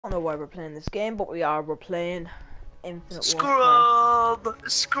I don't know why we're playing this game, but we're playing Infinite Warfare.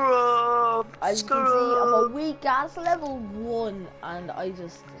 Scrub! As you can see, I'm a weak ass level 1, and I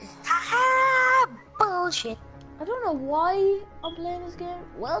just... Haha! Bullshit! I don't know why I'm playing this game.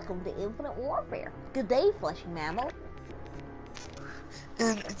 Welcome to Infinite Warfare. Good day, fleshy mammal.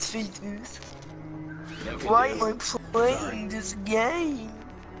 It's Fetus. Why am I playing this game?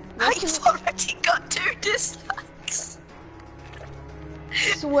 I've already got 2 dislikes.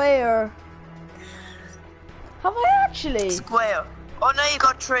 Swear. Have I actually? Square. Oh no, you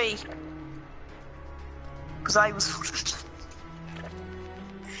got 3. Because I was...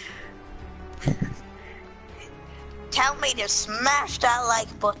 Tell me to smash that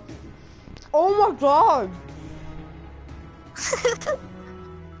like button. Oh my god.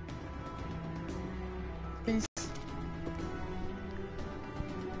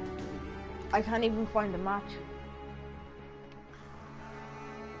 I can't even find a match.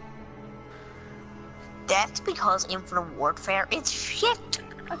 That's because Infinite Warfare is shit.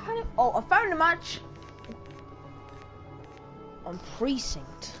 I can't even... Oh, I found a match. On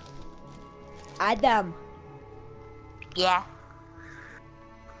Precinct. Adam. Yeah.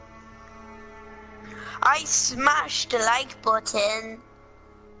 I smashed the like button.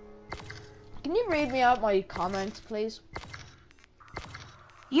 Can you read me out my comments, please?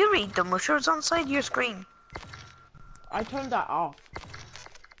 You read them, I'm sure it's on the side of your screen. I turned that off.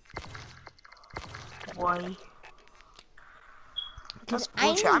 Why? That's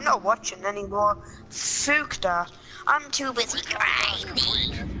bullshit. I'm not watching anymore. Fuck that. I'm too busy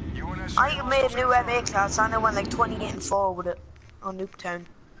grinding. I made a new MA class and I went like 28-4 with it on Nuketown.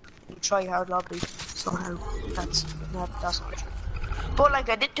 Try hard lobby somehow. That's not true. But like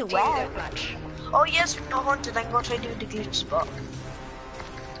I did do well. Oh yes, no hunted. I'm gonna try to do the glitch spot.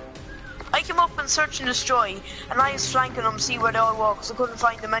 I came up and search and destroy, and I was flanking them, see where they all were, because I couldn't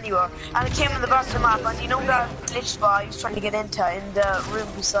find them anywhere. And I came in the back of the map, and you know that glitch spot I was trying to get into in the room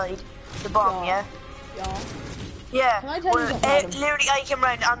beside the bomb, yeah? Yeah. Well, literally I came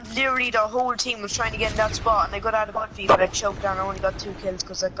around, and literally the whole team was trying to get in that spot, and I got out of one feed, but I choked down. I only got 2 kills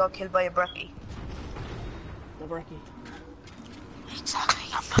because I got killed by a brekkie. The brekkie.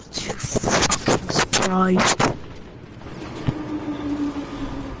 Exactly. I'm not too fucking surprised.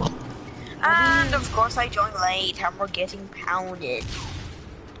 And of course I joined late and we're getting pounded.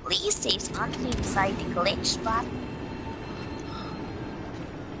 Please stay smartly inside the glitch spot.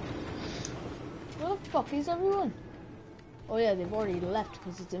 Where the fuck is everyone? Oh yeah, they've already left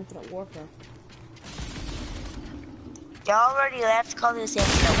because it's Infinite Warfare. They already left because it's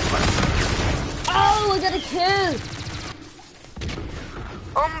Infinite Warfare. Oh, I got a kill!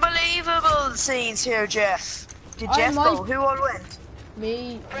 Unbelievable scenes here, Jeff. Did Jeff go? Who all went?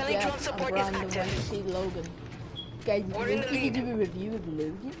 Me, Jeff, and Brandon went to see Logan. Guys, you do a review of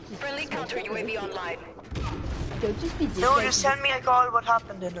Logan? Friendly counter UAV online. Don't just be No, just tell me like all what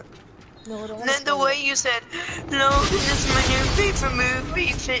happened in it. No, I don't. And then the way you said, Logan is my new favorite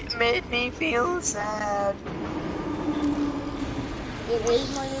movie, it made me feel sad. It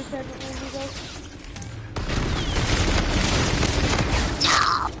is my new favorite movie though.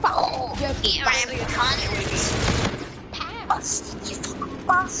 Oh, you bastard, you fucking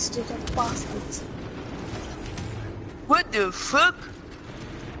bastard of bastards. What the fuck?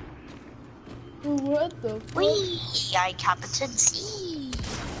 What the fuck? Wee, I Captain C.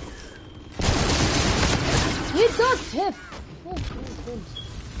 You got tip.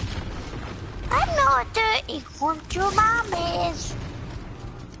 I'm not dirty, what your mom is.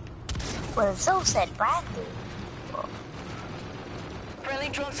 Well, so said Brandon. Friendly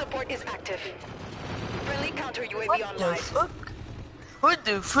drone support is active. Friendly counter UAV What online. the fuck? What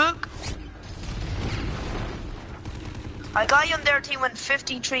the fuck? A guy on their team went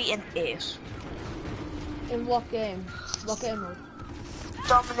 53-8. In what game? What game mode?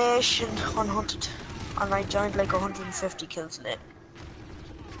 Domination unhunted. And I joined like 150 kills late.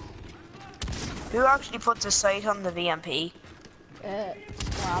 Who actually puts a sight on the VMP?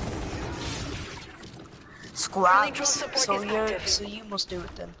 Squab. Squabs. So you must do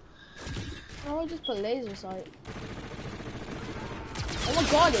it then. No, I just put laser sight. Oh my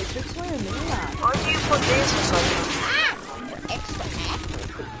god, it's just wearing me now. Why do you put laser sight?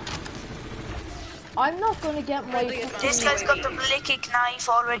 I'm not gonna get my. This guy's got the Blikic knife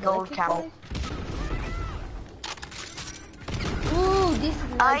already gold camo. Ooh, this is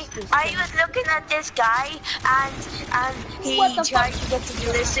nice. I was looking at this guy and he tried to get the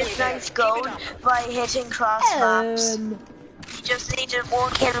ballistic knife gold by hitting cross maps. He just needed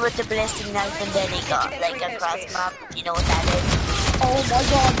 1 kill with the ballistic knife and then he got like a cross map. You know what that is? Oh my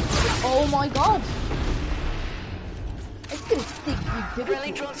god! Oh my god! gonna stick you to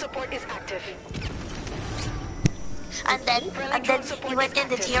Friendly drone support is active. And then he went in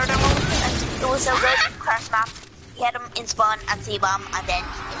the theater mode, and it was so good. Crash map. He had him in spawn and C-bomb, and then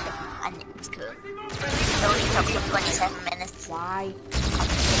he hit him, and it was cool. It only took him 27 minutes. Why?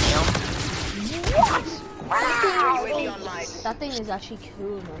 What? UAV online. That thing is actually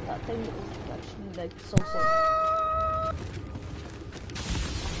cool, man. That thing is actually like so sick.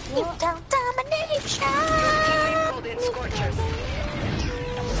 What? Domination! Teammate called in scorchers.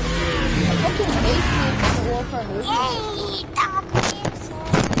 I fucking hate Modern Warfare movies. Yay! Domination!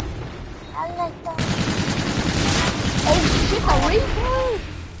 I like that. Oh shit, a replay!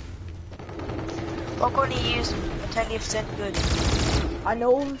 What gun are you using? I'll tell you if it's any good. I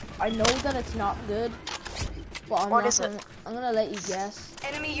know that it's not good, but I'm What not is gonna, it? I'm gonna let you guess.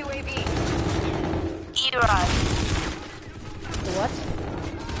 Enemy UAV. Either eye. The what?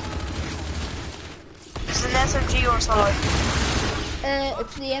 It's an SMG or something.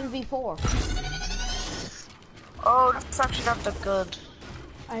 It's the MV4. Oh, that's actually not that good.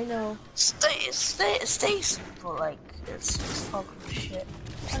 I know. Stay simple, like, it's just fucking shit.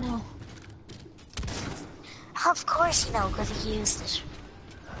 I know. Of course you know, because he used it.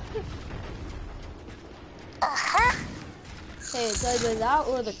 Uh-huh. Hey, it's either that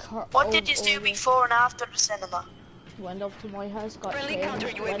or the car. What did you do before and after the cinema? Went up to my house, got Friendly changed, counter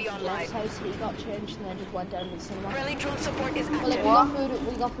went UAV to online. Len's house, he got changed, and then just went down to the cinema. Friendly drone support is Well, like, active.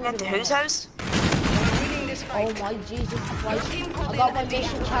 we got food Went to in my whose house? We're winning this Oh fight. my Jesus Christ. team I called got in my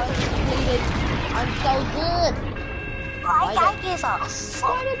additional mission challenge completed. I'm so good. I give a Why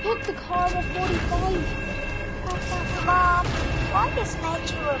fuck. did I pick the car with 45? Mom, why is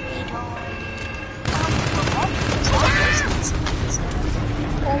Matthew a retard?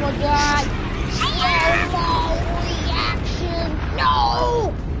 Oh my God. Slow-mo reaction.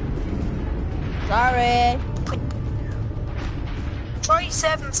 No. Sorry. Try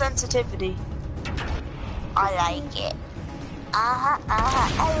 7 sensitivity. I like it. I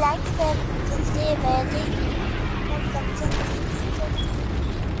like sensitivity.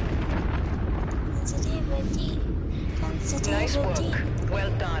 Nice work.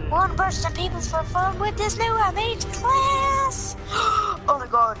 Well done. One burst of peoples for fun with this new MH class. Oh my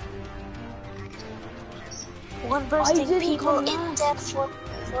god. One bursting didn't people come in last. depth.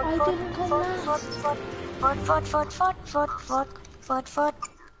 Foot.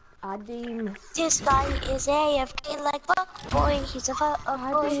 Adim. This guy is AFK like fuck boy. He's a fuck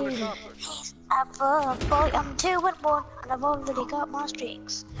boy. He's a fuck boy. I'm 2-1 and I've already got my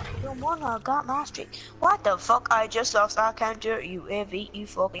streaks. 2-1, I got my streak. What the fuck? I just lost our counter. You AV, you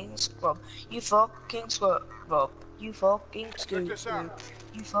fucking scrub. You fucking scrub. You fucking scoop.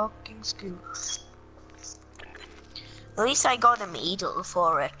 You fucking scoop. At least I got a medal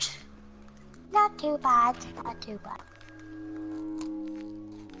for it. Not too bad. Not too bad.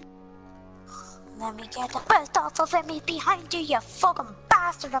 Let me get the best off of me behind you, you fucking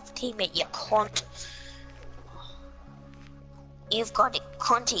bastard of a teammate, you cunt. You've got a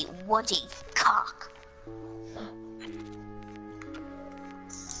cunty, wunty cock.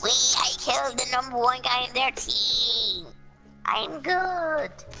 I killed the #1 guy in their team. I'm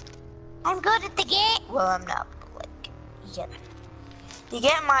good. I'm good at the game. Well, I'm not, but like, you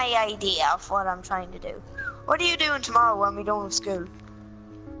get my idea of what I'm trying to do. What are you doing tomorrow when we don't have school?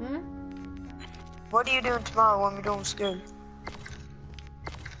 What are you doing tomorrow when we don't have school?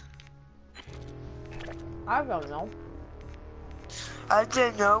 I don't know. I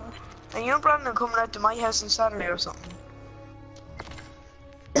don't know. And you're planning on coming out to my house on Saturday or something?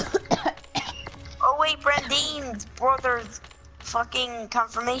 Oh wait, Brendan's brother's fucking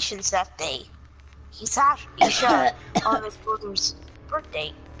confirmation's that day. He shot on his brother's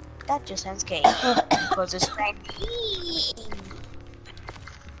birthday. That just sounds gay. Because it's Brandine.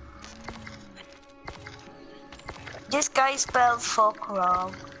 This guy spelled fuck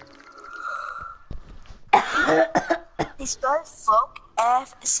wrong. He spelled fuck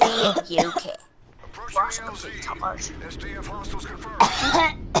F-C-U-K.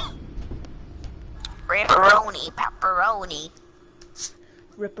 Ripperoni,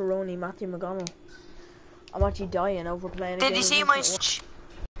 Ripperoni, Matthew McConnell. I'm actually dying over playing a game. Did you see my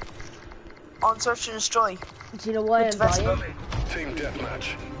on Search and Destroy? Do you know why I'm dying? Team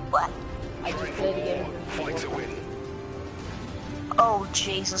deathmatch. What? I just played a game. Fight to win. Oh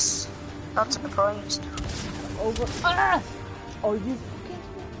Jesus, not surprised. Over. Ah! Are you fucking?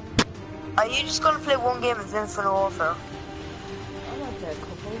 Are you just gonna play one game of Infinite Warfare? I might play a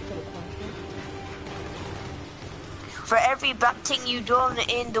couple for the content. For every bad thing you've done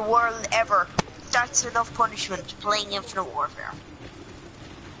in the world ever, that's enough punishment playing Infinite Warfare.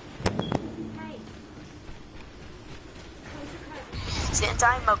 Since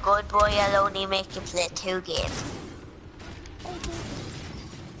I'm a good boy, I'll only make you play 2 games.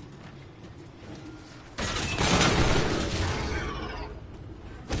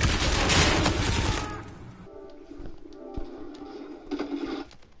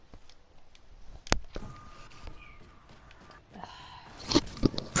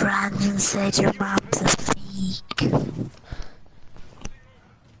 Brandon said your mom's a fake.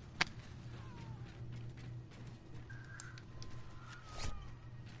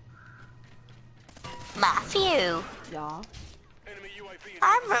 Matthew, Yeah.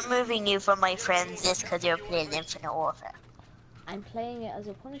 I'm removing you from my friends list because you're playing Infinite Warfare. I'm playing it as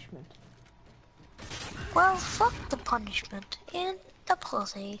a punishment. Well, fuck the punishment in the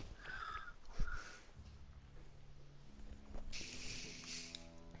pussy.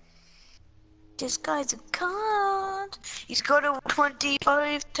 This guy's a cunt. He's got over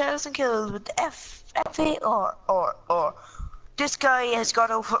 25,000 kills with the FA. This guy has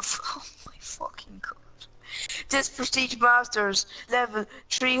got over. Oh my fucking god. This Prestige Masters level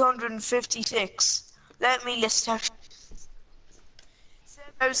 356. Let me list out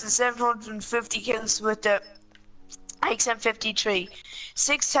 7,750 kills with the XM53,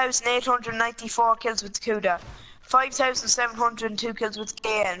 6,894 kills with the Kuda, 5,702 kills with the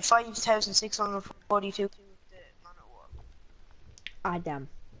Gea, and 5,642 with the Man at War. Adam.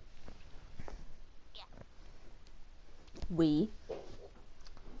 We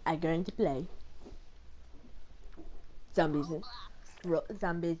are going to play Zombies in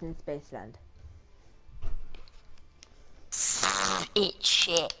Spaceland. It's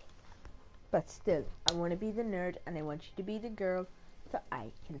shit. But still, I want to be the nerd and I want you to be the girl so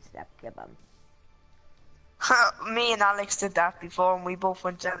I can slap the bum. Me and Alex did that before and we both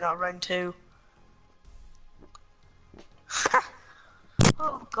went down at round 2.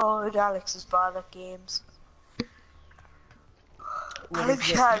 Oh god, Alex is bad at games.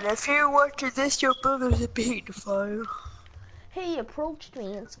 Alex, if you're watching this, your brother's a pedophile. He approached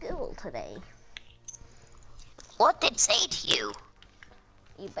me in school today. What did he say to you?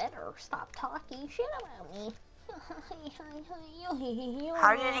 You better stop talking shit about me.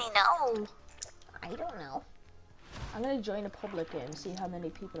 How did he know? I don't know. I'm gonna join a public game, see how many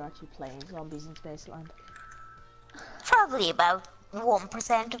people are actually playing Zombies in Spaceland. Probably about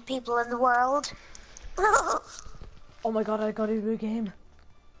 1% of people in the world. Oh my god, I got into a game.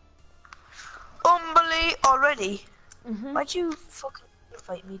 Already? Mm-hmm. Why'd you fucking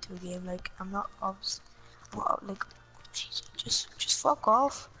invite me to a game? Like, I'm not like, Jesus, just fuck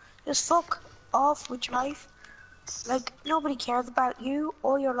off. Just fuck off with your life. Like, nobody cares about you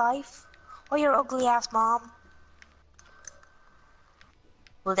or your life or your ugly ass mom.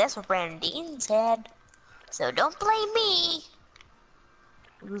 Well, that's what Brandine said. So don't blame me.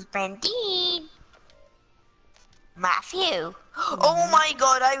 Who's Brandine? Matthew. Oh my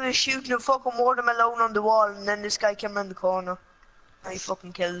god, I was shooting a fucking watermelon on the wall and then this guy came around the corner. I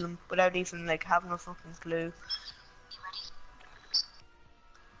fucking killed him without even like having a fucking clue.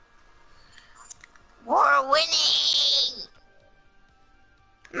 We're winning!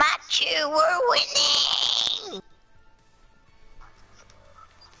 Matthew, we're winning!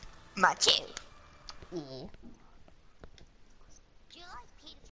 Matthew. Yeah.